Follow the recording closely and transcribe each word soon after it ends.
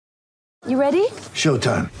You ready?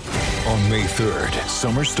 Showtime. On May 3rd,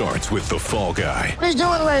 summer starts with The Fall Guy. Let's do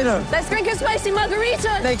it later. Let's drink a spicy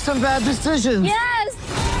margarita. Make some bad decisions. Yes!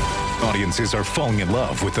 Audiences are falling in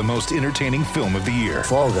love with the most entertaining film of the year.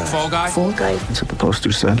 Fall Guy. Fall Guy? Fall guy. That's what the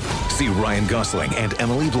poster said. See Ryan Gosling and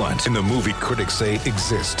Emily Blunt in the movie critics say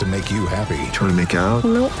exists to make you happy. Trying to make it out?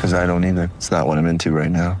 Nope. Because I don't either. It's not what I'm into right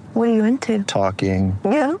now. What are you into? Talking.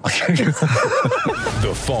 Yeah.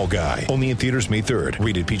 The Fall Guy. Only in theaters May 3rd.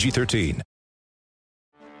 Rated PG-13.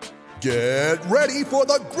 Get ready for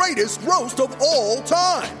the greatest roast of all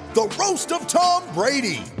time. The Roast of Tom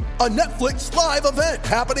Brady. A Netflix live event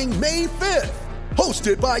happening May 5th.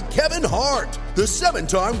 Hosted by Kevin Hart. The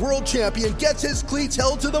 7-time world champion gets his cleats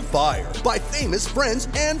held to the fire by famous friends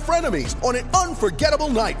and frenemies on an unforgettable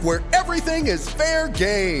night where everything is fair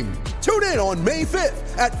game. Tune in on May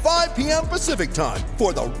 5th at 5 p.m. Pacific time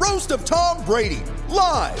for the Roast of Tom Brady.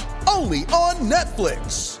 Live only on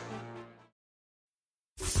Netflix.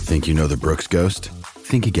 Think you know the Brooks Ghost?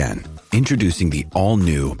 Think again. Introducing the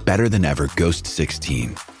all-new, better-than-ever Ghost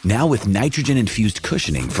 16. Now with nitrogen-infused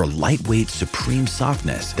cushioning for lightweight, supreme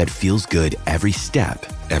softness that feels good every step,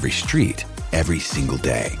 every street, every single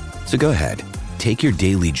day. So go ahead, take your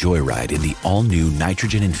daily joyride in the all-new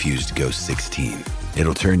nitrogen-infused Ghost 16.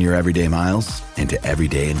 It'll turn your everyday miles into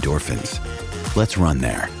everyday endorphins. Let's run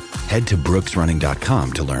there. Head to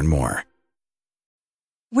brooksrunning.com to learn more.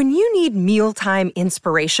 When you need mealtime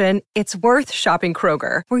inspiration, it's worth shopping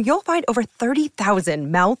Kroger, where you'll find over 30,000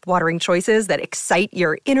 mouth-watering choices that excite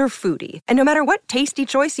your inner foodie. And no matter what tasty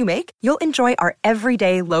choice you make, you'll enjoy our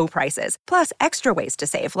everyday low prices, plus extra ways to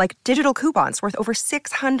save, like digital coupons worth over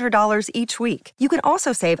 $600 each week. You can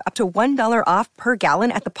also save up to $1 off per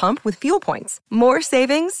gallon at the pump with fuel points. More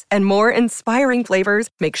savings and more inspiring flavors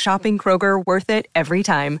make shopping Kroger worth it every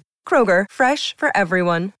time. Kroger, fresh for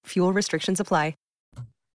everyone. Fuel restrictions apply.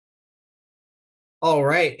 All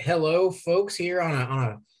right. Hello, folks, here on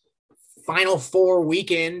a Final Four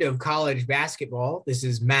weekend of college basketball. This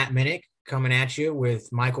is Matt Minnick coming at you with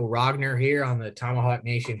Michael Rogner here on the Tomahawk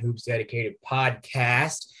Nation Hoops Dedicated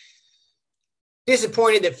podcast.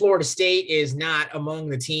 Disappointed that Florida State is not among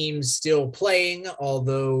the teams still playing,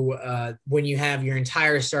 although when you have your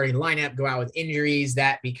entire starting lineup go out with injuries,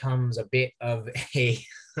 that becomes a bit of a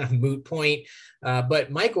moot point.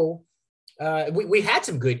 But Michael, we had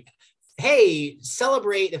some good – hey,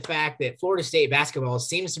 celebrate the fact that Florida State basketball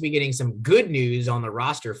seems to be getting some good news on the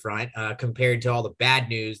roster front compared to all the bad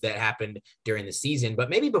news that happened during the season.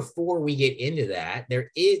 But maybe before we get into that,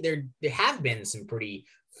 there have been some pretty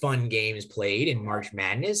fun games played in March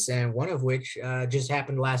Madness, and one of which just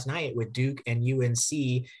happened last night with Duke and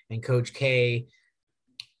UNC, and Coach K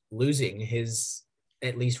losing his,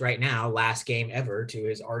 at least right now, last game ever to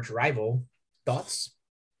his arch rival. Thoughts?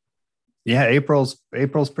 Yeah, April's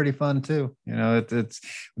pretty fun too. You know, it's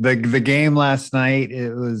the game last night.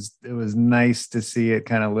 It was nice to see it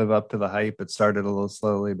kind of live up to the hype. It started a little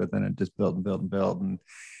slowly, but then it just built and built and built. And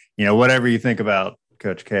you know, whatever you think about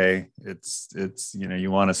Coach K, it's you know,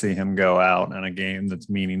 you want to see him go out in a game that's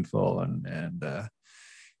meaningful and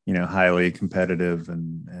you know, highly competitive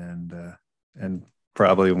and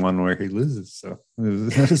probably one where he loses. So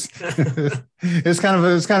it was kind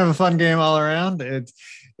of a fun game all around.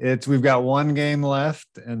 We've got one game left,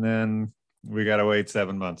 and then we got to wait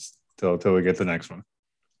 7 months till we get the next one.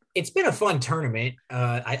 It's been a fun tournament.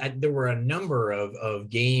 There were a number of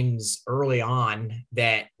games early on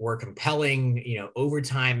that were compelling, you know,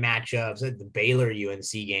 overtime matchups. The Baylor UNC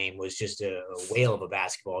game was just a whale of a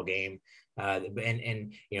basketball game.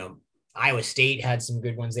 And you know, Iowa State had some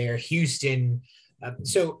good ones there. Houston.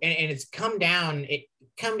 It's come down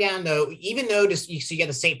though, even though you get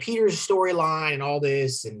the St. Peter's storyline and all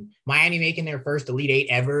this, and Miami making their first Elite Eight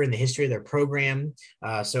ever in the history of their program.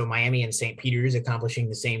 So Miami and St. Peter's accomplishing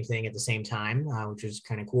the same thing at the same time, which is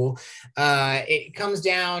kind of cool. It comes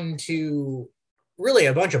down to really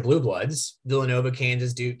a bunch of blue bloods: Villanova,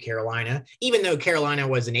 Kansas, Duke, Carolina. Even though Carolina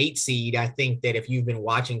was an 8 seed, I think that if you've been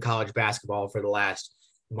watching college basketball for the last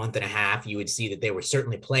month and a half, you would see that they were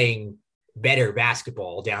certainly playing better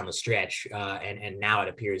basketball down the stretch. And now it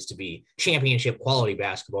appears to be championship quality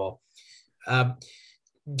basketball.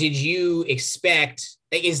 Did you expect,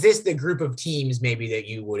 is this the group of teams maybe that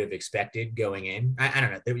you would have expected going in? I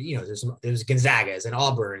don't know. There's Gonzagas and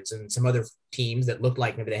Auburns and some other teams that looked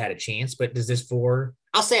like maybe they had a chance, but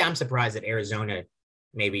I'll say I'm surprised that Arizona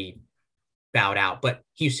maybe bowed out, but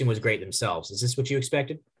Houston was great themselves. Is this what you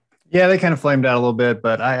expected? Yeah, they kind of flamed out a little bit,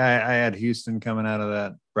 but I had Houston coming out of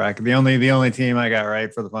that bracket. The only team I got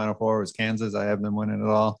right for the Final Four was Kansas. I have them winning it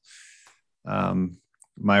all.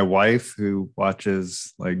 my wife, who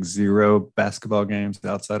watches like 0 basketball games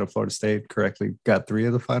outside of Florida State, correctly got 3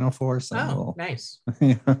 of the Final 4. So nice.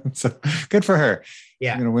 Yeah, so good for her.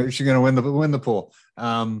 Yeah, she's gonna win the pool.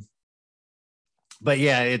 But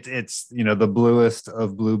yeah, it's the bluest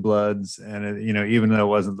of blue bloods, and even though it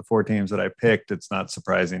wasn't the 4 teams that I picked, it's not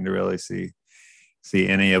surprising to really see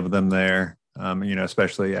any of them there.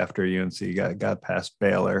 Especially after UNC got past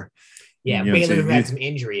Baylor. Yeah, Baylor had some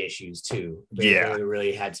injury issues too. Baylor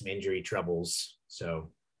really had some injury troubles.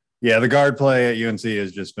 So yeah, the guard play at UNC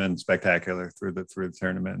has just been spectacular through the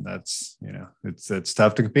tournament. That's it's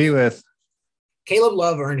tough to compete with. Caleb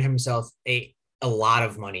Love earned himself a lot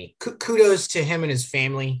of money. Kudos to him and his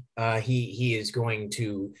family. He is going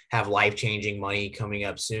to have life-changing money coming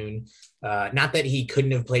up soon. Not that he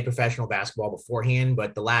couldn't have played professional basketball beforehand,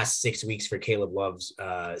 but the last 6 weeks for Caleb Love's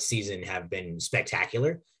season have been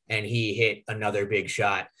spectacular. And he hit another big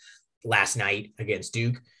shot last night against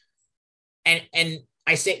Duke. And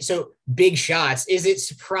I say, so big shots. Is it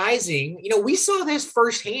surprising? We saw this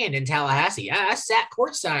firsthand in Tallahassee. I sat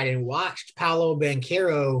courtside and watched Paolo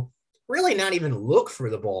Banchero really not even look for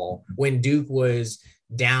the ball when Duke was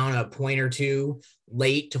down a point or 2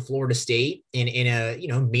 late to Florida State in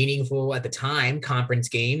a meaningful at the time conference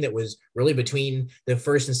game that was really between the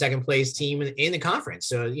first and second place team in the conference.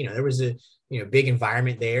 So there was a big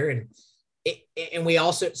environment there, and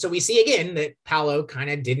we see again that Paolo kind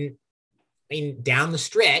of didn't. Down the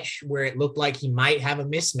stretch where it looked like he might have a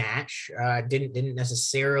mismatch, didn't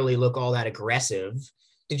necessarily look all that aggressive.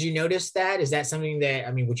 Did you notice that? Is that something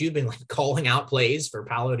that, would you have been like calling out plays for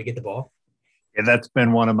Paolo to get the ball? Yeah, that's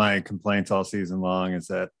been one of my complaints all season long, is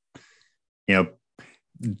that,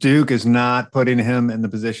 Duke is not putting him in the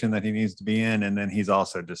position that he needs to be in. And then he's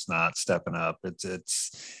also just not stepping up.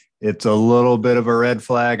 It's a little bit of a red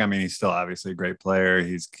flag. He's still obviously a great player.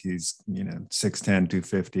 He's 6'10",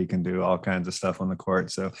 250, can do all kinds of stuff on the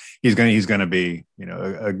court. So he's going to be,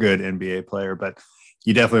 a good NBA player, but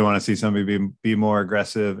you definitely want to see somebody be more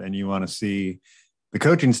aggressive, and you want to see the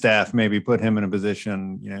coaching staff maybe put him in a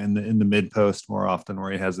position, in the mid post more often,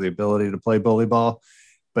 where he has the ability to play bully ball.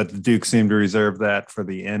 But the Duke seemed to reserve that for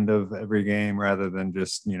the end of every game rather than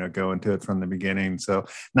just, go into it from the beginning. So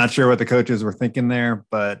not sure what the coaches were thinking there,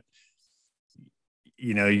 but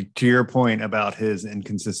to your point about his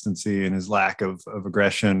inconsistency and his lack of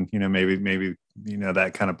aggression, maybe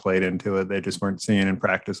that kind of played into it. They just weren't seeing in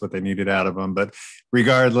practice what they needed out of him. But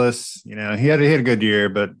regardless, he had a good year,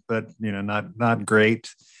 but not great,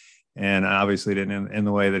 and obviously didn't in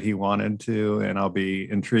the way that he wanted to. And I'll be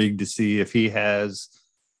intrigued to see if he has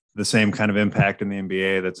the same kind of impact in the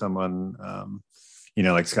NBA that someone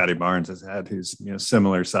like Scotty Barnes has had, who's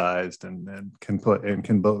similar sized and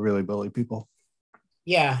can really bully people.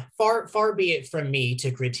 Yeah, far be it from me to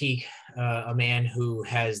critique a man who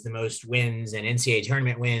has the most wins and NCAA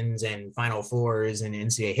tournament wins and Final Fours in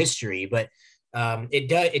NCAA history, but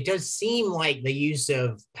it does seem like the use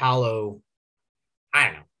of Paolo, I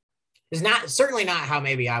don't know, is certainly not how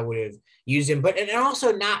maybe I would have used him, but and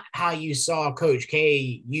also not how you saw Coach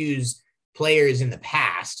K use players in the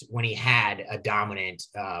past when he had a dominant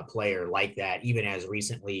player like that, even as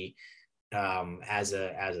recently as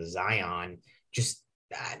a Zion. Just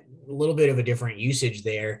a little bit of a different usage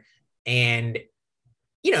there. And,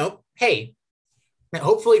 hey,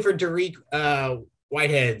 hopefully for Dariq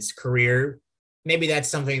Whitehead's career, maybe that's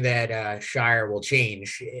something that Shire will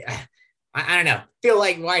change. I don't know. Feel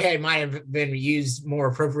like Whitehead might have been used more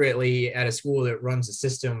appropriately at a school that runs a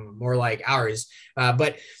system more like ours.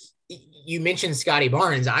 But you mentioned Scotty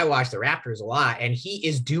Barnes. I watch the Raptors a lot, and he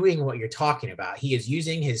is doing what you're talking about. He is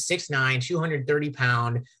using his 6'9",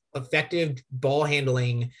 230-pound effective ball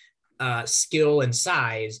handling skill and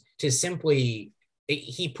size to simply,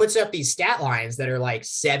 he puts up these stat lines that are like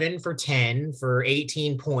 7 for 10 for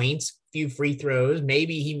 18 points, few free throws.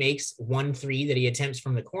 Maybe he makes 1 3 that he attempts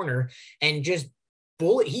from the corner, and just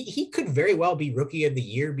bully. He could very well be rookie of the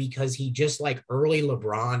year because he just like early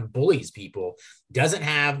LeBron bullies people. Doesn't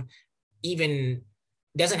have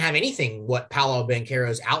anything what Paolo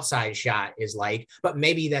Banchero's outside shot is like, but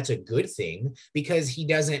maybe that's a good thing because he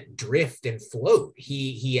doesn't drift and float.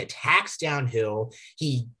 He attacks downhill.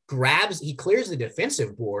 He clears the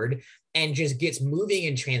defensive board and just gets moving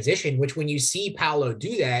in transition, which when you see Paolo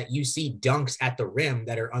do that, you see dunks at the rim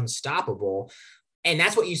that are unstoppable. And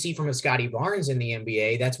that's what you see from a Scotty Barnes in the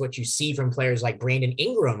NBA. That's what you see from players like Brandon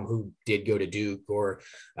Ingram, who did go to Duke, or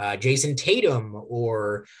Jason Tatum,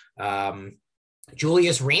 or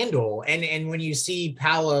Julius Randle. And when you see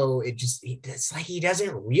Paolo, it's like he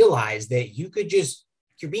doesn't realize that you're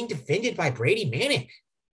being defended by Brady Manick.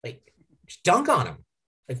 Like, just dunk on him.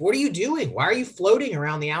 Like, what are you doing? Why are you floating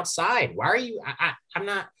around the outside? Why are you? I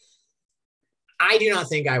do not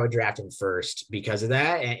think I would draft him first because of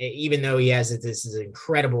that. And even though he has this is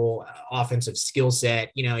incredible offensive skill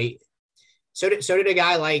set, so did a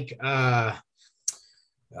guy like I'm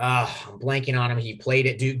blanking on him. He played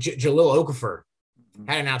at Duke. Jahlil Okafor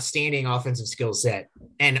had an outstanding offensive skill set,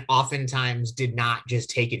 and oftentimes did not just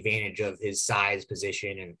take advantage of his size,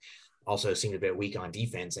 position, and also seemed a bit weak on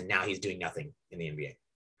defense. And now he's doing nothing in the NBA.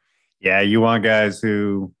 Yeah, you want guys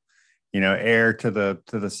who, err to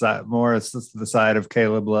the side more. It's to the side of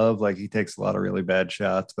Caleb Love. Like, he takes a lot of really bad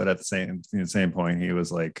shots, but at the same point, he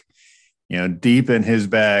was like, deep in his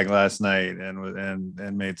bag last night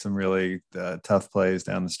and made some really tough plays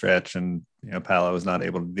down the stretch. And Paolo was not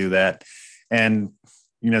able to do that. And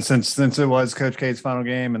since it was Coach K's final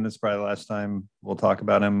game, and this is probably the last time we'll talk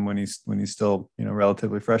about him when he's still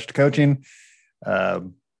relatively fresh to coaching. I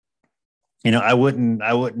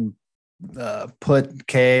wouldn't put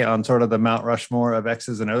K on sort of the Mount Rushmore of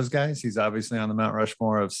X's and O's guys. He's obviously on the Mount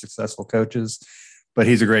Rushmore of successful coaches, but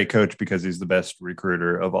he's a great coach because he's the best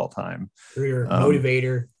recruiter of all time.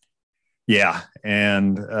 Motivator. Yeah.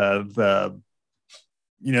 And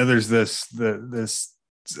there's this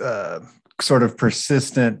sort of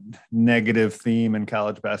persistent negative theme in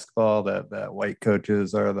college basketball that white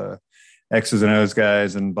coaches are the X's and O's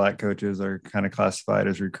guys and black coaches are kind of classified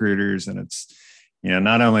as recruiters. And it's,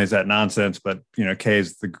 not only is that nonsense, but, K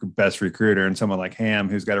is the best recruiter, and someone like Ham,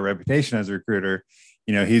 who's got a reputation as a recruiter,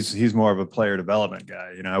 he's more of a player development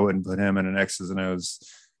guy. I wouldn't put him in an X's and O's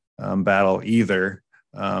battle either.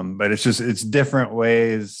 But it's different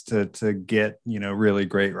ways to get, really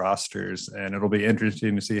great rosters, and it'll be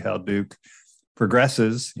interesting to see how Duke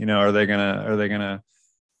progresses. Are they gonna,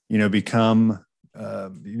 become,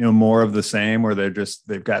 more of the same, where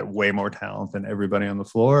they've got way more talent than everybody on the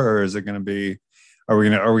floor, or is it going to be, are we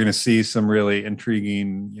going to see some really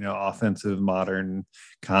intriguing, offensive modern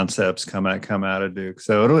concepts come out of Duke?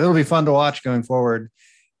 So it'll be fun to watch going forward.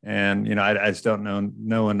 And, I just don't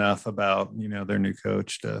know enough about, their new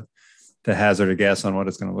coach to hazard a guess on what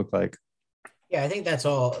it's going to look like. Yeah, I think that's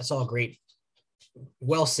all great.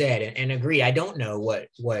 Well said, and agree. I don't know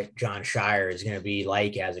what John Shire is going to be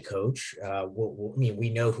like as a coach. We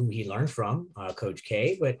know who he learned from, Coach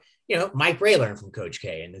K, but Mike Ray learned from Coach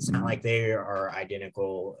K, and it's not like they are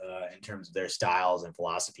identical in terms of their styles and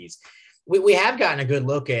philosophies. We have gotten a good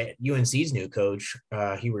look at UNC's new coach,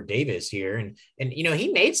 Hubert Davis here. And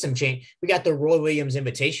he made some change. We got the Roy Williams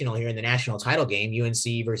Invitational here in the national title game,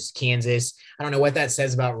 UNC versus Kansas. I don't know what that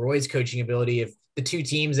says about Roy's coaching ability if the two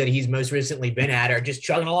teams that he's most recently been at are just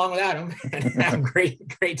chugging along without him and have great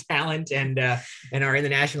talent and are in the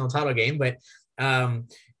national title game. But,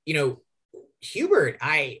 Hubert,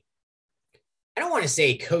 I don't want to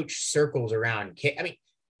say coach circles around.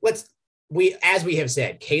 As we have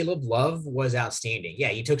said, Caleb Love was outstanding. Yeah,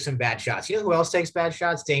 he took some bad shots. You know who else takes bad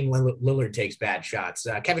shots? Dame Lillard takes bad shots.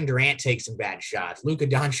 Kevin Durant takes some bad shots. Luka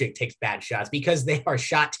Doncic takes bad shots because they are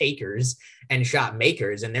shot takers and shot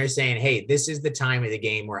makers. And they're saying, hey, this is the time of the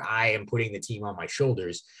game where I am putting the team on my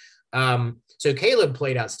shoulders. So Caleb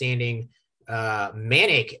played outstanding.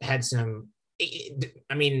 Manek had some,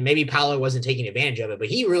 maybe Paolo wasn't taking advantage of it, but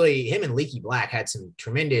him and Leaky Black had some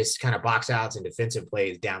tremendous kind of box outs and defensive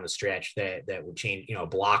plays down the stretch that would change, a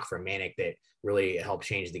block from Manek that really helped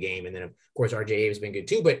change the game. And then of course, RJ has been good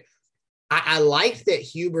too, but I liked that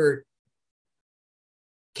Hubert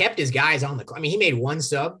kept his guys on the, he made one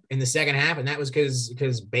sub in the second half, and that was because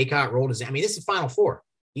Bacot rolled his, this is Final Four.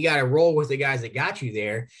 You got to roll with the guys that got you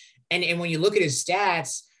there. And when you look at his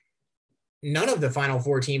stats, none of the Final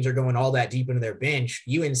Four teams are going all that deep into their bench.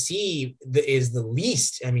 UNC is the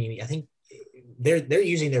least. I think they're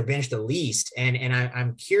using their bench the least. And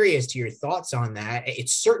I'm curious to your thoughts on that. It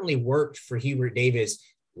certainly worked for Hubert Davis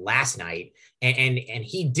last night. And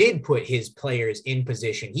he did put his players in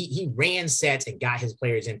position. He ran sets and got his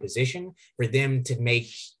players in position for them to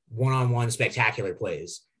make one-on-one spectacular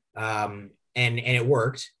plays. And it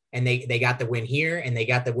worked. And they got the win here, and they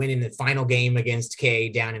got the win in the final game against K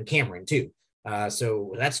down in Cameron too.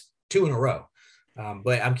 So that's 2 in a row.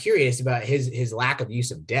 But I'm curious about his lack of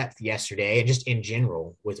use of depth yesterday, and just in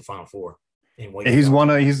general with the Final Four. And what he's one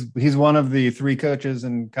of the 3 coaches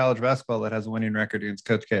in college basketball that has a winning record against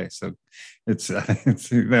Coach K. So it's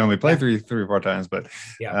they only play 3 or 4 times, but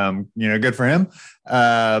good for him.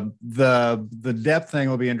 The depth thing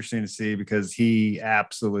will be interesting to see, because he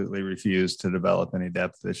absolutely refused to develop any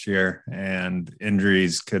depth this year, and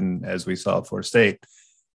injuries can, as we saw at Florida State,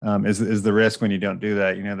 is the risk when you don't do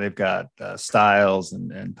that. They've got Styles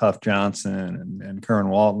and Puff Johnson and Curran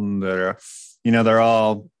Walton that are, they're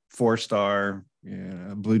all 4-star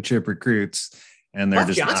blue chip recruits, and they're Mark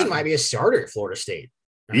just Johnson might be a starter at Florida State.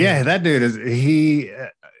 Yeah, that dude is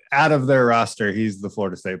out of their roster. He's the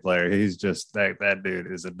Florida State player. He's just that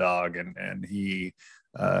dude is a dog, and he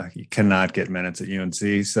cannot get minutes at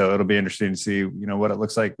UNC. So it'll be interesting to see, what it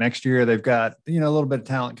looks like next year. They've got, a little bit of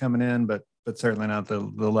talent coming in, but certainly not the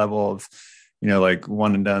level of, like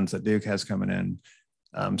one and dones that Duke has coming in.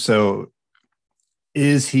 So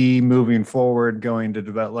is he moving forward going to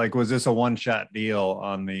develop, like, was this a one-shot deal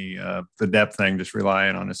on the depth thing, just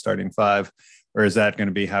relying on his starting five, or is that going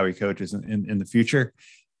to be how he coaches in the future?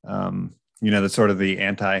 That's sort of the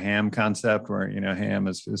anti-Ham concept where, Ham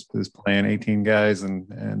is playing 18 guys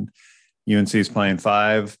and UNC is playing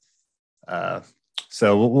 5.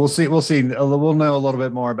 So we'll see. We'll know a little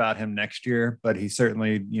bit more about him next year, but he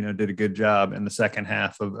certainly, did a good job in the second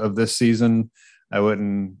half of this season. I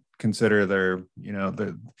wouldn't consider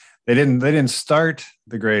they didn't start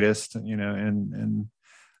the greatest, in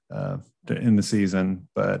the season,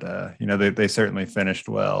 but they certainly finished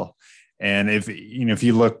well. And if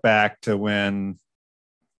you look back to when,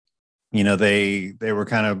 they were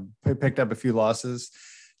kind of picked up a few losses,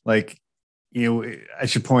 like, I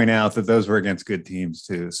should point out that those were against good teams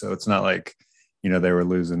too. So it's not like, they were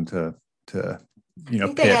losing to I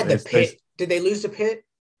think they had the Pitt. Did they lose to Pitt?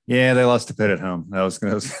 Yeah, they lost to Pitt at home. That was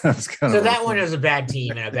kind of. So that one was a bad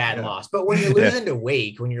team and a bad loss. But when you're losing to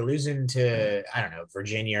Wake, when you're losing to, I don't know,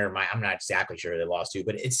 Virginia, I'm not exactly sure they lost to,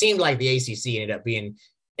 but it seemed like the ACC ended up being,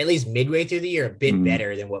 at least midway through the year, a bit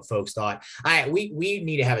better than what folks thought. We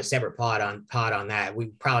need to have a separate pod on that. We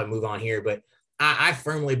probably move on here, but I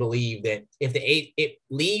firmly believe that if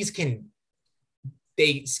leagues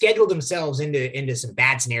they schedule themselves into some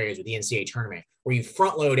bad scenarios with the NCAA tournament where you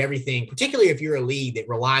front load everything, particularly if you're a league that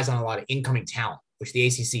relies on a lot of incoming talent, which the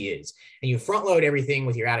ACC is, and you front load everything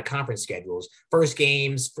with your out of conference schedules, first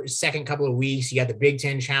games, second couple of weeks, you got the Big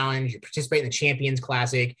Ten Challenge, you participate in the Champions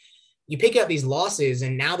Classic, you pick up these losses,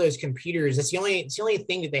 and now those computers, it's the only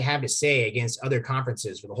thing that they have to say against other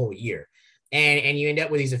conferences for the whole year. And you end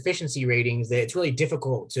up with these efficiency ratings that it's really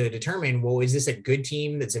difficult to determine, well, is this a good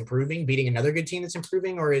team that's improving, beating another good team that's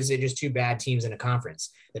improving, or is it just two bad teams in a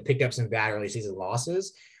conference that picked up some bad early season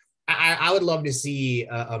losses? I would love to see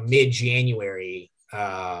a mid-January,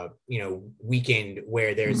 weekend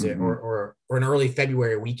where there's or an early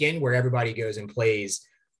February weekend where everybody goes and plays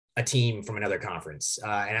a team from another conference.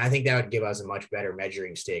 And I think that would give us a much better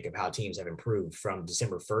measuring stick of how teams have improved from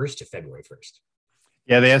December 1st to February 1st.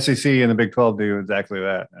 Yeah, the SEC and the Big 12 do exactly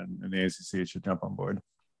that, and the ACC should jump on board.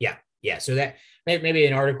 Yeah. So that maybe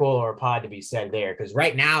an article or a pod to be said there, because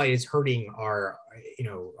right now it is hurting our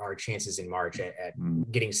chances in March at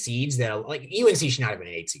getting seeds that, like, UNC should not have been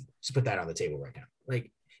an 8 seed. Just put that on the table right now.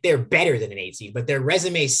 Like, they're better than an 8 seed, but their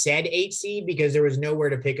resume said 8 seed because there was nowhere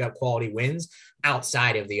to pick up quality wins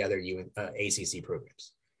outside of the other ACC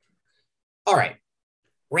programs. All right,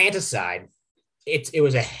 rant aside. It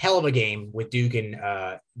was a hell of a game with Duke and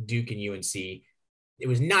UNC. It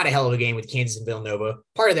was not a hell of a game with Kansas and Villanova.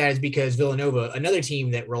 Part of that is because Villanova, another team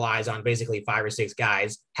that relies on basically 5 or 6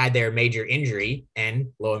 guys, had their major injury and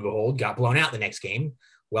lo and behold, got blown out the next game.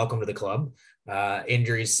 Welcome to the club.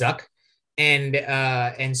 Injuries suck.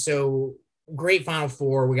 And so great Final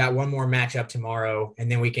Four. We got one more matchup tomorrow,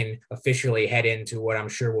 and then we can officially head into what I'm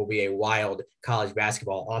sure will be a wild college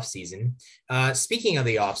basketball offseason. Speaking of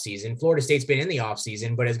the offseason, Florida State's been in the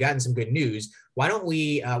offseason, but has gotten some good news. Why don't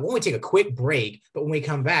we take a quick break, but when we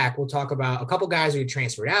come back, we'll talk about a couple guys who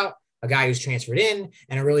transferred out, a guy who's transferred in,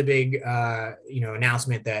 and a really big,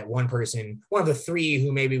 announcement that one of the 3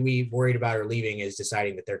 who maybe we worried about are leaving is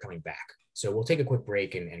deciding that they're coming back. So we'll take a quick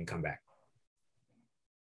break and come back.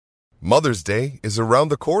 Mother's Day is around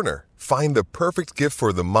the corner. Find the perfect gift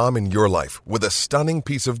for the mom in your life with a stunning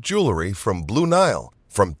piece of jewelry from Blue Nile.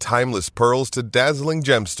 From timeless pearls to dazzling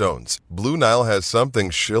gemstones, Blue Nile has something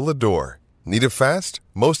she'll adore. Need it fast?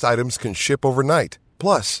 Most items can ship overnight.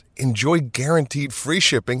 Plus, enjoy guaranteed free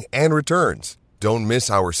shipping and returns. Don't miss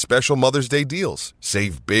our special Mother's Day deals.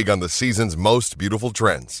 Save big on the season's most beautiful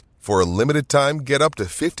trends. For a limited time, get up to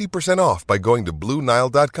 50% off by going to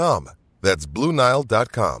BlueNile.com. That's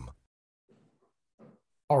BlueNile.com.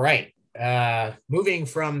 All right. Moving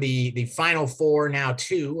from the Final Four, now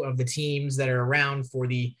 2 of the teams that are around for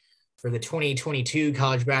the 2022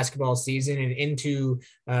 college basketball season, and into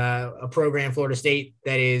a program, Florida State,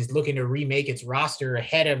 that is looking to remake its roster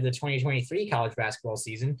ahead of the 2023 college basketball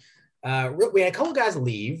season. We had a couple guys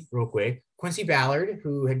leave real quick. Quincy Ballard,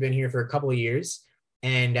 who had been here for a couple of years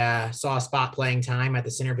and saw a spot playing time at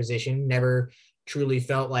the center position, never truly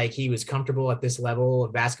felt like he was comfortable at this level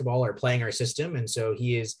of basketball or playing our system. And so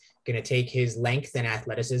he is going to take his length and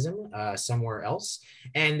athleticism somewhere else.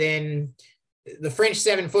 And then the French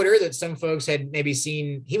 7-footer that some folks had maybe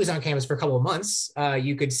seen, he was on campus for a couple of months.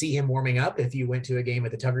 You could see him warming up if you went to a game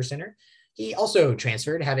at the Tucker Center. He also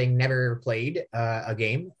transferred, having never played a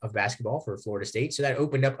game of basketball for Florida State. So that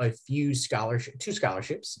opened up two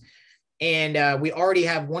scholarships. And we already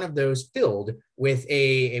have one of those filled with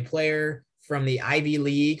a player from the Ivy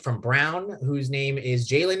League, from Brown, whose name is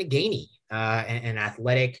Jalen Gainey, an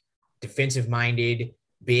athletic, defensive-minded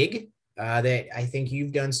big that I think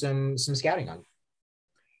you've done some scouting on.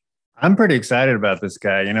 I'm pretty excited about this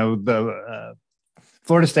guy. The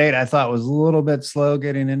Florida State, I thought, was a little bit slow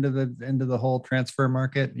getting into the whole transfer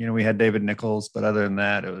market. We had David Nichols, but other than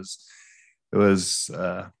that, it was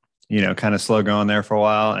kind of slow going there for a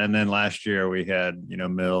while. And then last year we had,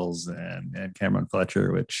 Mills and Cameron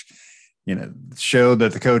Fletcher, which, showed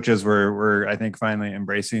that the coaches were I think finally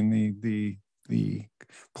embracing the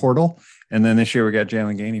portal. And then this year we got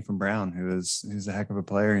Jalen Gainey from Brown, who's a heck of a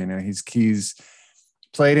player. He's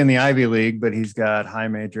played in the Ivy League, but he's got high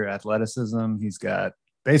major athleticism. He's got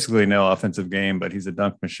basically no offensive game, but he's a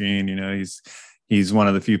dunk machine. He's one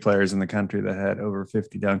of the few players in the country that had over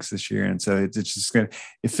 50 dunks this year. And so it's just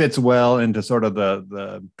it fits well into sort of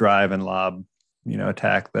the drive and lob,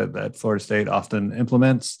 attack that Florida State often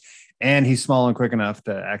implements. And he's small and quick enough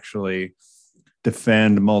to actually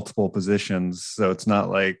defend multiple positions. So it's not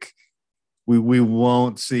like we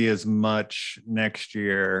won't see as much next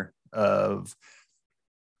year of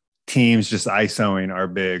teams just ISOing our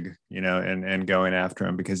big, and going after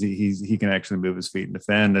him, because he can actually move his feet and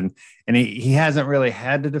defend. And he hasn't really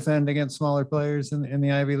had to defend against smaller players in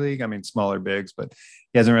the Ivy League. I mean, smaller bigs, but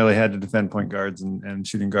he hasn't really had to defend point guards and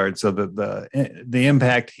shooting guards. So the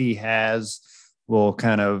impact he has will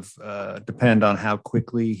kind of depend on how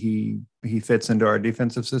quickly he fits into our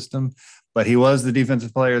defensive system. But he was the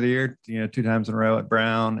defensive player of the year, 2 times in a row at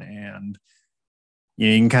Brown. And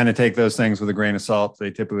you can kind of take those things with a grain of salt.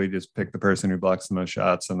 They typically just pick the person who blocks the most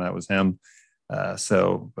shots, and that was him.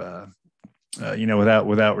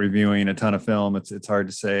 Without reviewing a ton of film, it's hard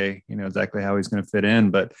to say, exactly how he's going to fit in.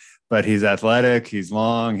 But he's athletic, he's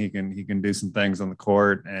long, he can do some things on the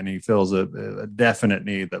court, and he fills a definite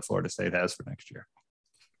need that Florida State has for next year.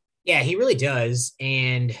 Yeah, he really does.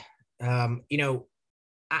 And I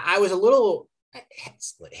was a little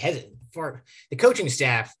hesitant. For the coaching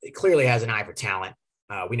staff, it clearly has an eye for talent.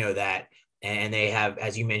 We know that, and they have,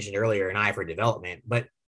 as you mentioned earlier, an eye for development. But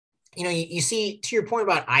you see, to your point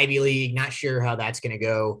about Ivy League, not sure how that's going to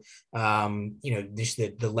go. Just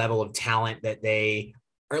the level of talent that they,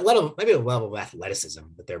 or maybe the level of athleticism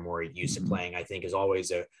that they're more used to playing, I think is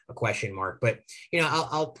always a question mark. But,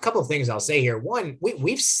 a couple of things I'll say here. One,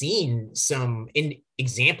 we've seen some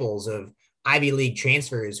examples of Ivy League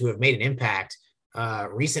transfers who have made an impact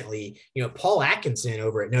recently. Paul Atkinson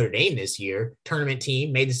over at Notre Dame this year, tournament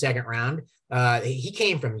team, made the second round. He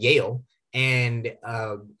came from Yale. And,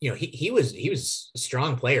 he was a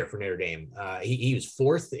strong player for Notre Dame. He was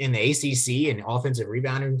 4th in the ACC in offensive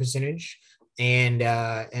rebounding percentage and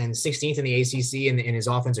 16th in the ACC in his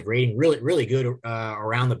offensive rating. Really, really good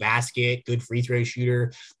around the basket, good free throw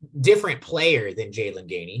shooter, different player than Jalen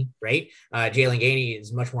Gainey, right? Jalen Gainey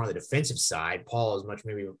is much more on the defensive side. Paul is much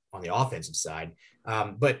maybe on the offensive side.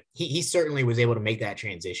 But he certainly was able to make that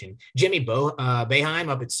transition. Jimmy Boeheim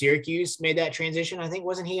up at Syracuse made that transition. I think,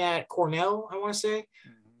 wasn't he at Cornell, I want to say?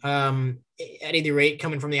 At either rate,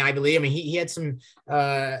 coming from the Ivy League, I mean, he had some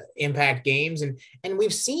impact games, and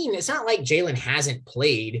we've seen, it's not like Jalen hasn't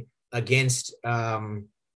played against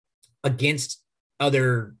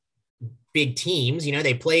other big teams.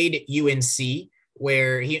 They played UNC,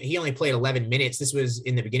 where he only played 11 minutes. This was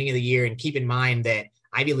in the beginning of the year, and keep in mind that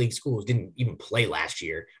Ivy League schools didn't even play last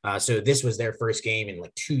year. So this was their first game in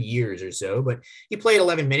like 2 years or so, but he played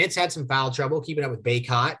 11 minutes, had some foul trouble keeping up with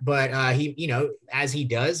Baycott, but he, as he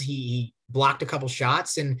does, he blocked a couple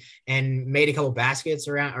shots and made a couple baskets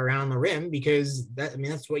around the rim, because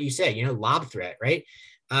that's what you said, lob threat, right?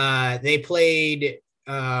 They played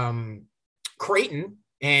Creighton,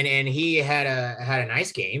 and he had a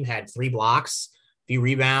nice game, had 3 blocks, few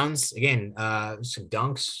rebounds, again, some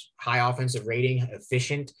dunks, high offensive rating,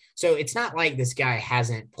 efficient. So it's not like this guy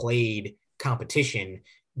hasn't played competition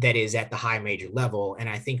that is at the high major level. And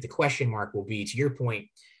I think the question mark will be, to your point,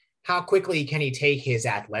 how quickly can he take his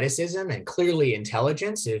athleticism and clearly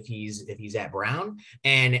intelligence if he's at Brown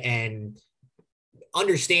and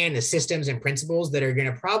understand the systems and principles that are going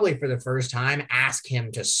to probably for the first time ask him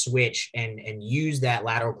to switch and use that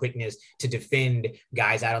lateral quickness to defend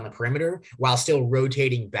guys out on the perimeter while still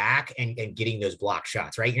rotating back and getting those block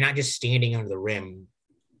shots, right? You're not just standing under the rim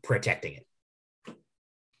protecting it.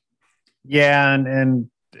 Yeah, and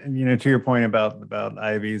you know, to your point about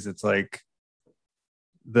Ivies, it's like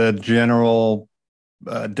the general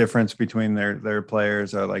difference between their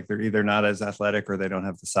players are like they're either not as athletic or they don't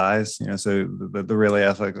have the size. You know, so the really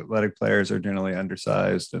athletic players are generally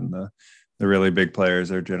undersized, and the really big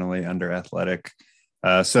players are generally under athletic.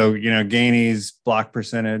 So you know, Gainey's block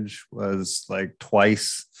percentage was like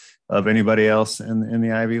twice of anybody else in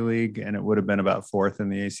the Ivy League, and it would have been about fourth in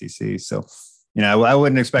the ACC. So, you know, I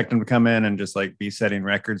wouldn't expect him to come in and just like be setting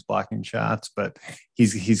records blocking shots, but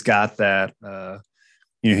he's got that.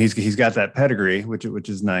 You know, he's got that pedigree, which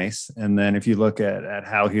is nice. And then if you look at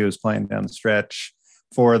how he was playing down the stretch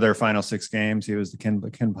for their final 6 games, he was the Ken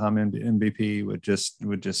Pom MVP with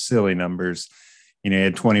just silly numbers. You know, he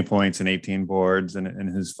had 20 points and 18 boards in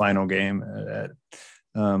his final game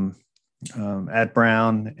at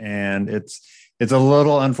Brown, and it's a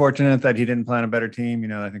little unfortunate that he didn't play on a better team. You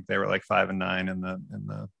know, I think they were like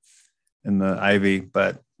 5-9 in the Ivy,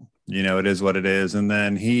 but you know, it is what it is. And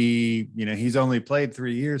then he's only played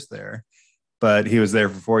 3 years there, but he was there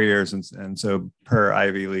for 4 years, and so per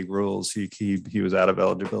Ivy League rules, he was out of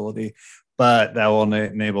eligibility. But that will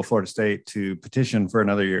enable Florida State to petition for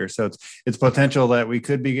another year. So it's potential that we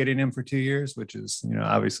could be getting him for 2 years, which is, you know,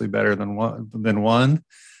 obviously better than one.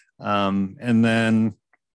 And then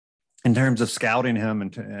in terms of scouting him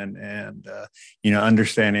and you know,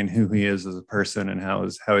 understanding who he is as a person and how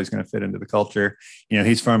he's going to fit into the culture, you know,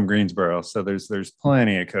 he's from Greensboro, so there's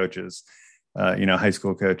plenty of coaches, you know, high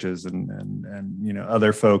school coaches and you know,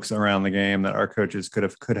 other folks around the game that our coaches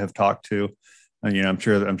could have talked to. You know, I'm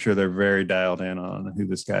sure they're very dialed in on who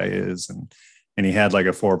this guy is, and he had like a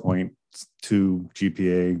 4.2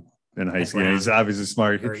 GPA in high school. He's obviously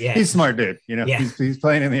smart. He's a smart dude. You know, he's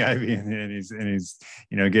playing in the Ivy, and he's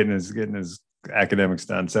you know, getting his academics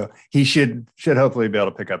done. So he should hopefully be able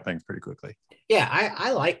to pick up things pretty quickly. Yeah,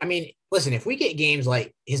 I mean, listen, if we get games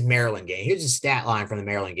like his Maryland game, here's a stat line from the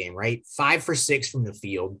Maryland game, right? 5 for 6 from the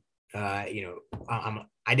field. You know,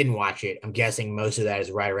 I didn't watch it. I'm guessing most of that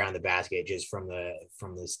is right around the basket, just from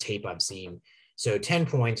this tape I've seen. So 10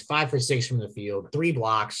 points, 5 for 6 from the field, 3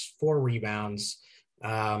 blocks, 4 rebounds,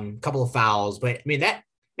 couple of fouls. But I mean,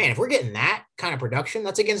 if we're getting that kind of production,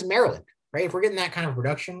 that's against Maryland, right? If we're getting that kind of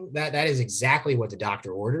production, that is exactly what the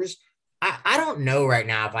doctor orders. I don't know right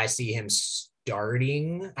now if I see him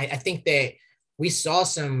starting. I think that we saw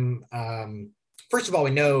some, first of all,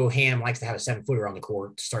 we know Ham likes to have a 7-footer on the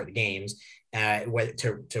court to start the games,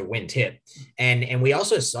 to win tip. And we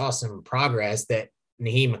also saw some progress that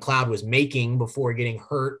Naheem McLeod was making before getting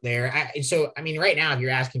hurt there. So, I mean, right now, if you're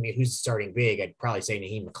asking me who's starting big, I'd probably say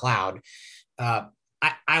Naheem McLeod.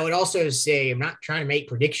 I would also say, I'm not trying to make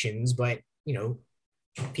predictions, but, you know,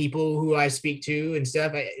 people who I speak to and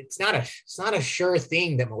stuff, it's not a sure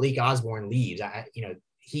thing that Malik Osborne leaves. You know,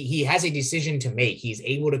 he has a decision to make. He's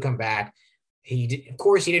able to come back. Of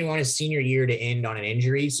course, he didn't want his senior year to end on an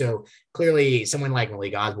injury. So clearly someone like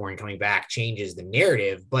Malik Osborne coming back changes the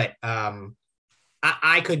narrative, but,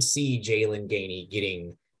 I could see Jalen Gainey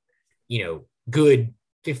getting, you know, good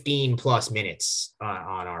 15 plus minutes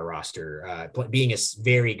on our roster, being a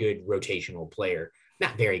very good rotational player,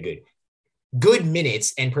 not very good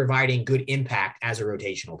minutes, and providing good impact as a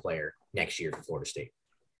rotational player next year for Florida State.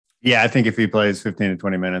 Yeah, I think if he plays 15 to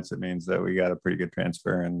 20 minutes, it means that we got a pretty good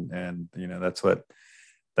transfer, and you know, that's what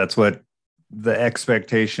the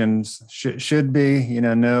expectations should be. You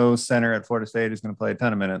know, no center at Florida State is going to play a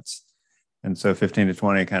ton of minutes. And so 15 to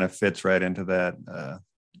 20 kind of fits right into that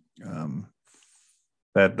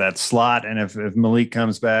that slot. And if Malik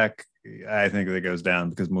comes back, I think it goes down,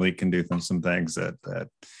 because Malik can do some things that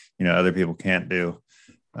you know, other people can't do.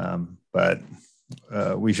 But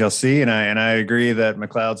we shall see. And I agree that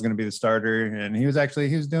McLeod's going to be the starter. And he was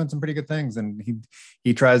doing some pretty good things. And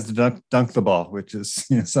he tries to dunk the ball, which is,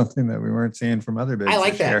 you know, something that we weren't seeing from other bigs. I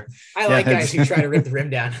like that. I like guys who try to rip the rim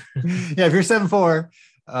down. Yeah, if you're 7'4",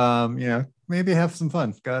 you know, maybe have some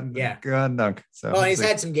fun. Go out and dunk. So, well, he's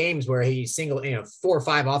had some games where he 4 or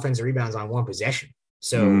 5 offensive rebounds on one possession.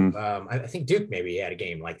 So I think Duke maybe had a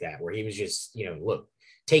game like that where he was just, you know,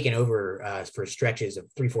 taking over for stretches of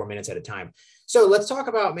 3-4 minutes at a time. So let's talk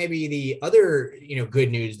about maybe the other, you know, good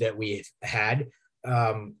news that we've had.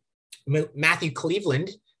 Matthew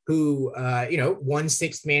Cleveland, who, you know, won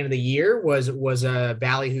 6th man of the year, was a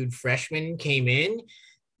ballyhooed freshman, came in,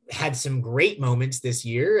 had some great moments this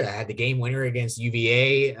year. Had the game winner against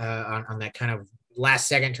UVA on that kind of last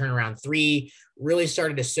second turnaround 3. Really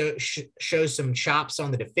started to show some chops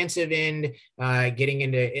on the defensive end, getting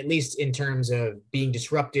into, at least in terms of being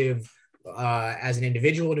disruptive as an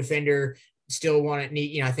individual defender. still want to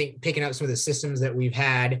need, I think picking up some of the systems that we've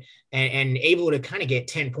had and able to kind of get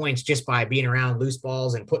 10 points just by being around loose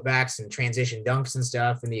balls and putbacks and transition dunks and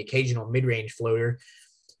stuff and the occasional mid-range floater.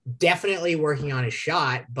 Definitely working on his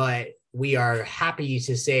shot, but we are happy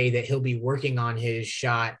to say that he'll be working on his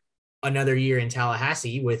shot another year in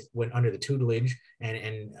Tallahassee when under the tutelage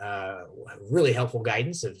and really helpful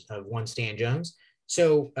guidance of one Stan Jones.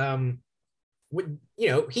 So,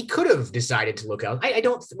 he could have decided to look out.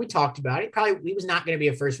 We talked about it. Probably he was not going to be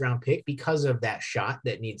a first round pick because of that shot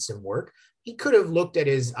that needs some work. He could have looked at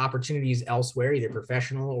his opportunities elsewhere, either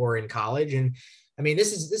professional or in college. And I mean,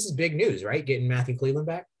 this is big news, right? Getting Matthew Cleveland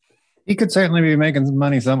back. He could certainly be making some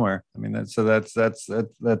money somewhere. I mean,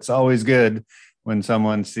 that's always good when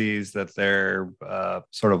someone sees that their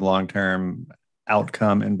sort of long-term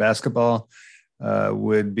outcome in basketball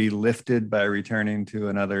would be lifted by returning to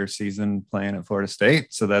another season playing at Florida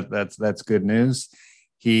State. So that's good news.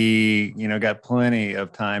 He, got plenty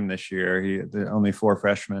of time this year. Only 4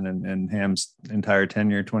 freshmen in Ham's entire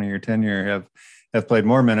 20-year tenure have played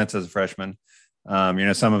more minutes as a freshman.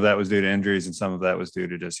 Some of that was due to injuries and some of that was due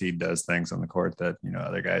to just he does things on the court that,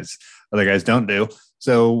 other guys don't do.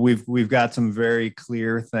 So we've got some very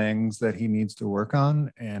clear things that he needs to work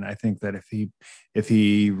on. And I think that if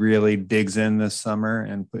he really digs in this summer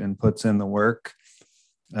and puts in the work,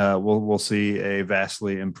 we'll see a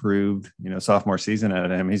vastly improved, sophomore season out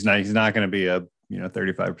of him. He's not going to be a,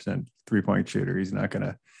 35% 3-point shooter. He's not going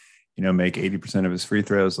to, make 80% of his free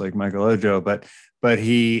throws like Michael Ojo, but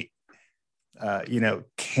he,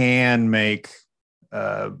 can make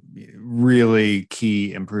really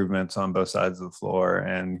key improvements on both sides of the floor.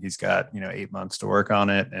 And he's got, 8 months to work on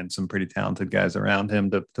it and some pretty talented guys around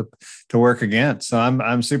him to work against. So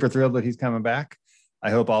I'm super thrilled that he's coming back.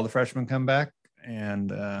 I hope all the freshmen come back.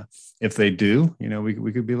 And if they do,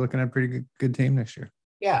 we could be looking at a pretty good team next year.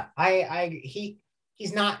 Yeah.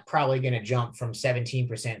 He's not probably going to jump from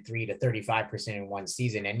 17% 3 to 35% in one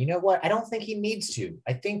season. And you know what? I don't think he needs to.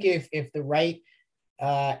 I think if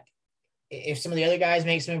some of the other guys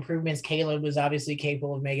make some improvements, Caleb was obviously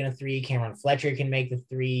capable of making a 3. Cameron Fletcher can make the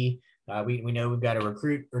 3. We know we've got a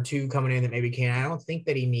recruit or 2 coming in that maybe can. I don't think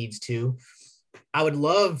that he needs to. I would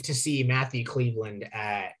love to see Matthew Cleveland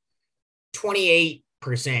at 28%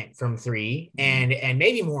 from 3 and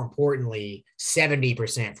maybe more importantly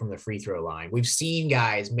 70% from the free throw line. We've seen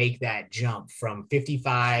guys make that jump from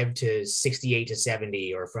 55 to 68 to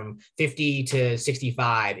 70 or from 50 to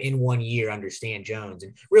 65 in 1 year under Stan Jones,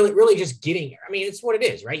 and really just getting, it's what it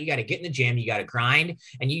is, right? You got to get in the gym, you got to grind,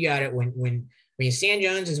 and you got it when Stan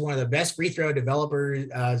Jones is one of the best free throw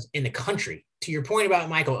developers in the country. To your point about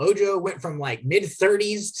Michael Ojo, went from like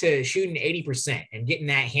mid-30s to shooting 80% and getting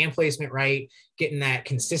that hand placement right, getting that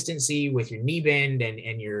consistency with your knee bend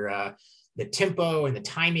and your the tempo and the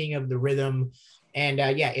timing of the rhythm. And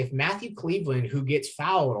if Matthew Cleveland, who gets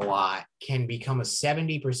fouled a lot, can become a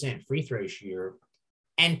 70% free throw shooter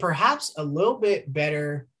and perhaps a little bit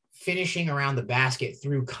better finishing around the basket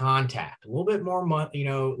through contact, a little bit more, a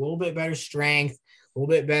little bit better strength, a little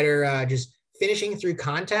bit better just finishing through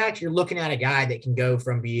contact, you're looking at a guy that can go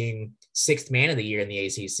from being 6th man of the year in the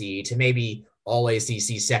ACC to maybe all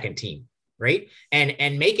ACC second team, right?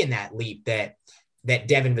 And making that leap that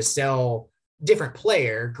Devin Vassell, different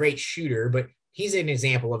player, great shooter, but he's an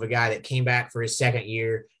example of a guy that came back for his second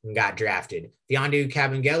year and got drafted. Mfiondu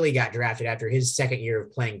Kabengele got drafted after his second year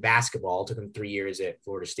of playing basketball. It took him 3 years at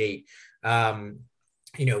Florida State.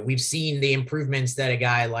 We've seen the improvements that a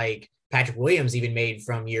guy like Patrick Williams even made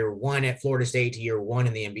from year 1 at Florida State to year 1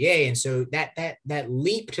 in the NBA. And so that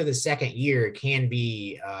leap to the second year can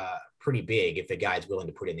be pretty big if the guy's willing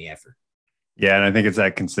to put in the effort. Yeah. And I think it's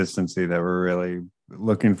that consistency that we're really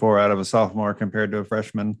looking for out of a sophomore compared to a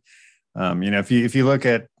freshman. If you look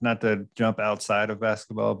at, not to jump outside of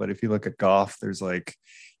basketball, but if you look at golf, there's like,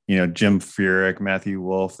 Jim Furyk, Matthew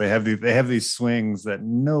Wolff, they have these swings that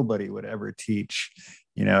nobody would ever teach,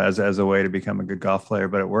 as a way to become a good golf player,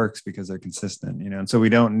 but it works because they're consistent, and so we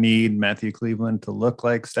don't need Matthew Cleveland to look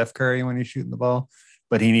like Steph Curry when he's shooting the ball,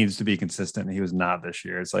 but he needs to be consistent. And he was not this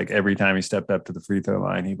year. It's like every time he stepped up to the free throw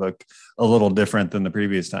line, he looked a little different than the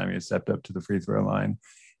previous time he had stepped up to the free throw line.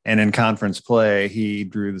 And in conference play, he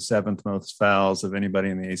drew the 7th most fouls of anybody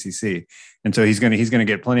in the ACC. And so he's going to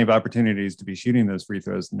get plenty of opportunities to be shooting those free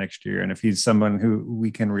throws next year. And if he's someone who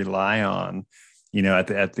we can rely on,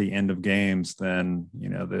 at the end of games, then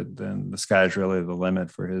the sky's really the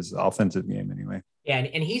limit for his offensive game anyway. Yeah,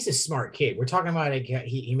 and he's a smart kid. We're talking about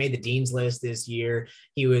he made the dean's list this year.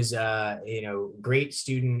 He was great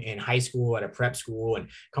student in high school at a prep school and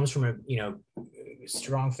comes from a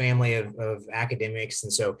strong family of academics,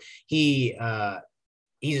 and so he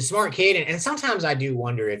he's a smart kid. And sometimes I do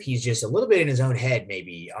wonder if he's just a little bit in his own head,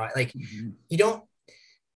 maybe.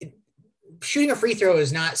 Shooting a free throw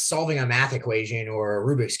is not solving a math equation or a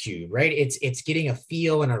Rubik's Cube, right? It's getting a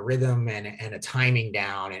feel and a rhythm and a timing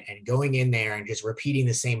down and going in there and just repeating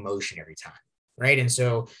the same motion every time, right? And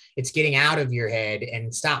so it's getting out of your head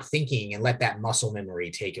and stop thinking and let that muscle memory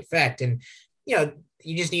take effect. And,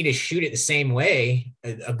 you just need to shoot it the same way,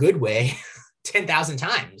 a good way, 10,000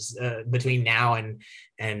 times between now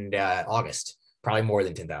and August, probably more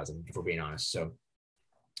than 10,000 if we're being honest. So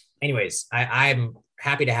anyways, I'm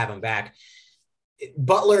happy to have him back.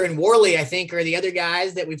 Butler and Worley, I think, are the other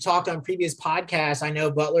guys that we've talked on previous podcasts. I know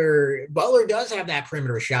Butler does have that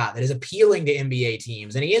perimeter shot that is appealing to NBA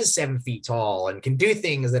teams, and he is 7 feet tall and can do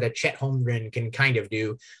things that a Chet Holmgren can kind of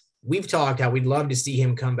do. We've talked how we'd love to see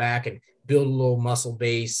him come back and build a little muscle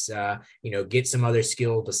base, get some other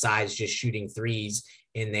skill besides just shooting threes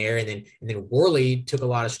in there. And then Worley took a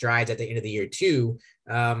lot of strides at the end of the year too.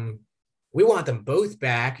 We want them both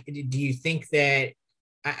back. Do you think that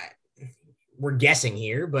we're guessing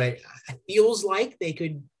here, but it feels like they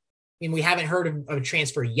could, we haven't heard of a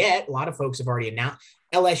transfer yet. A lot of folks have already announced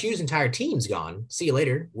LSU's entire team's gone. See you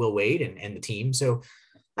later, Will Wade and the team. So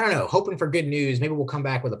I don't know, hoping for good news. Maybe we'll come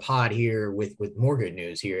back with a pod here with more good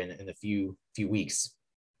news here in the few weeks.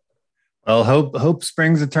 Well, hope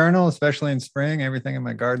springs eternal, especially in spring. Everything in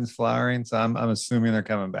my garden's flowering, so I'm assuming they're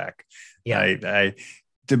coming back. Yeah, I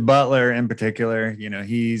to Butler in particular,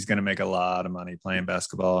 he's going to make a lot of money playing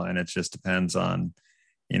basketball, and it just depends on,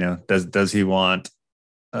 does he want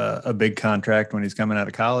a big contract when he's coming out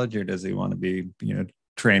of college, or does he want to be,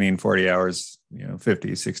 training 40 hours,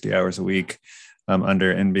 50, 60 hours a week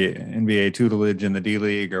under NBA tutelage in the D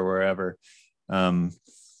League or wherever.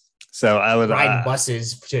 So I would ride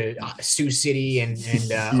buses to Sioux City and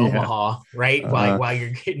Omaha, right? While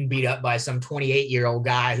you're getting beat up by some 28-year-old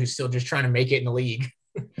guy who's still just trying to make it in the league.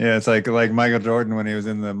 Yeah, it's like Michael Jordan when he was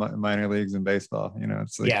in the minor leagues in baseball.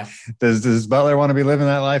 It's like, does Butler want to be living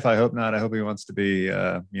that life? I hope not. I hope he wants to be,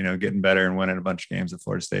 getting better and winning a bunch of games at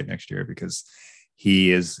Florida State next year, because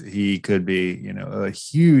he could be, a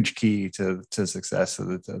huge key to success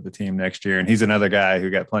of the team next year. And he's another guy who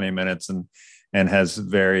got plenty of minutes and has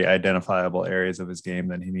very identifiable areas of his game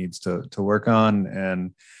that he needs to work on.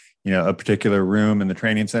 And, a particular room in the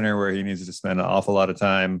training center where he needs to spend an awful lot of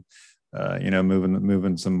time,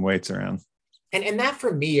 moving some weights around. And that,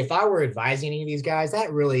 for me, if I were advising any of these guys,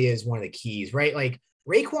 that really is one of the keys, right? Like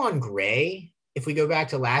Raekwon Gray, if we go back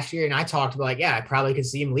to last year, and I talked about I probably could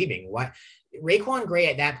see him leaving. What Raekwon Gray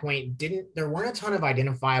at that point there weren't a ton of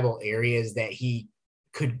identifiable areas that he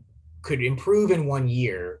could improve in 1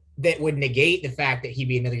 year that would negate the fact that he'd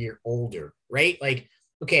be another year older, right? Like,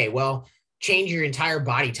 okay, well, change your entire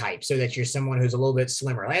body type so that you're someone who's a little bit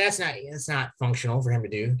slimmer. Like that's not functional for him to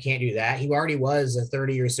do. Can't do that. He already was a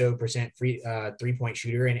 30 or so % free 3-point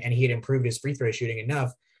shooter, and he had improved his free throw shooting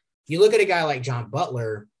enough. You look at a guy like John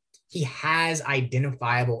Butler, he has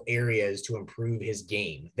identifiable areas to improve his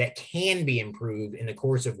game that can be improved in the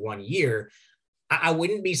course of 1 year. I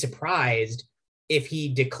wouldn't be surprised if he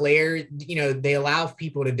declared, they allow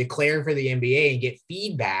people to declare for the NBA and get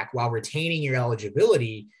feedback while retaining your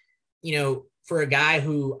eligibility. For a guy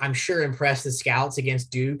who I'm sure impressed the scouts against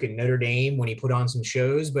Duke and Notre Dame when he put on some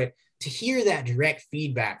shows, but to hear that direct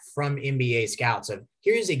feedback from NBA scouts of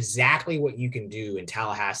here's exactly what you can do in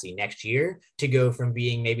Tallahassee next year to go from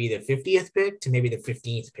being maybe the 50th pick to maybe the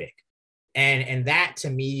 15th pick. And that to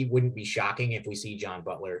me wouldn't be shocking if we see John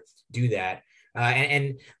Butler do that.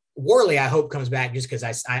 And Worley, I hope, comes back just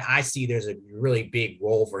because I see there's a really big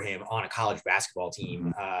role for him on a college basketball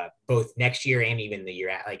team, both next year and even the year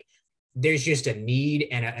at. Like, there's just a need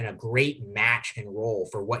and a great match and role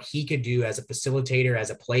for what he could do as a facilitator, as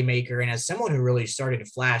a playmaker, and as someone who really started to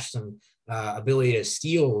flash some ability to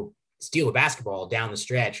steal a basketball down the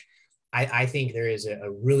stretch. I think there is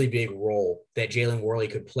a really big role that Jalen Worley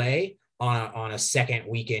could play on a second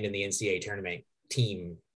weekend in the NCAA tournament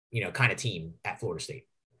team, kind of team at Florida State.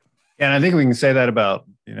 Yeah, and I think we can say that about,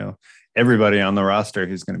 everybody on the roster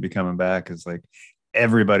who's going to be coming back is like,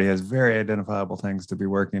 everybody has very identifiable things to be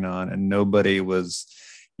working on, and nobody was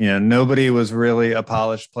really a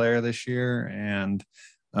polished player this year. And,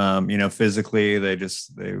 physically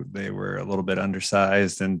they were a little bit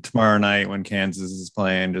undersized. And tomorrow night when Kansas is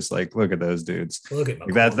playing, just like, look at those dudes. Look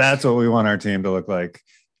at that's what we want our team to look like,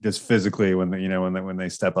 just physically when they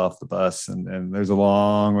step off the bus. And there's a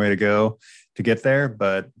long way to go to get there,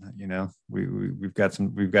 but we've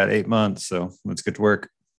got 8 months, so let's get to work.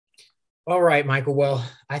 All right, Michael. Well,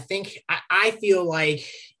 I think I feel like,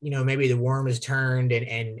 maybe the worm has turned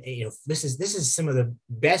and this is some of the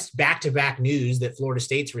best back-to-back news that Florida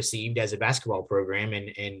State's received as a basketball program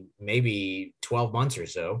in maybe 12 months or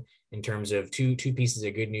so, in terms of two pieces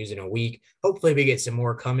of good news in a week. Hopefully we get some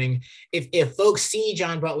more coming. If folks see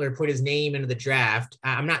John Butler put his name into the draft,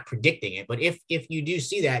 I'm not predicting it, but if you do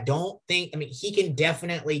see that, he can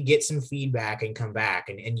definitely get some feedback and come back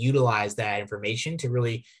and utilize that information to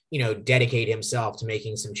really, dedicate himself to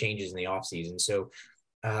making some changes in the offseason. So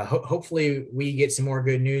hopefully we get some more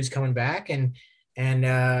good news coming back, and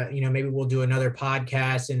maybe we'll do another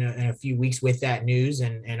podcast in a few weeks with that news,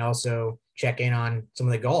 and also check in on some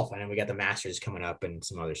of the golf. I know we got the Masters coming up and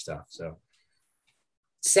some other stuff. So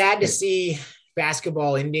sad to see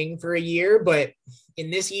basketball ending for a year, but in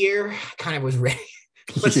this year, I kind of was ready.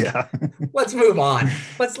 Let's move on.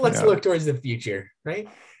 Let's look towards the future, right?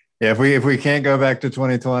 Yeah, if we can't go back to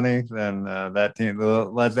 2020, then let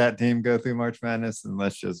that team go through March Madness, and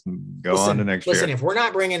let's just go on to next year. Listen, if we're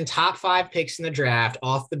not bringing top 5 picks in the draft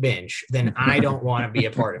off the bench, then I don't want to be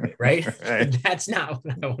a part of it, right? That's not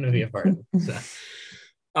what I want to be a part of. So.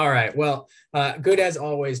 All right. Well, good as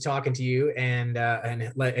always talking to you, and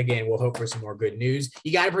again, we'll hope for some more good news.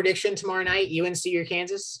 You got a prediction tomorrow night, UNC or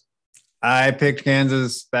Kansas? I picked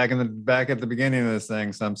Kansas back at the beginning of this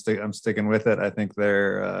thing, so I'm sticking with it. I think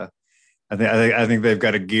they're I think they've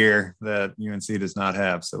got a gear that UNC does not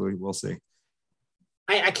have, so we'll see.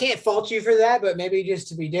 I can't fault you for that, but maybe just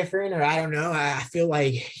to be different, or I don't know. I feel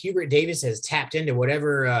like Hubert Davis has tapped into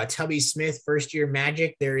whatever Tubby Smith first year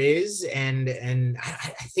magic there is, and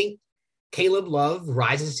I think Caleb Love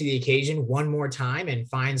rises to the occasion one more time and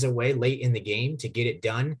finds a way late in the game to get it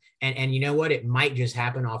done. And you know what? It might just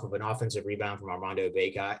happen off of an offensive rebound from Armando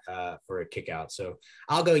Bacot for a kick out. So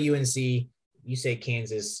I'll go UNC. You say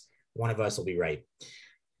Kansas. One of us will be right.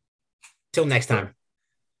 Till next time.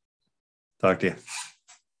 Talk to you.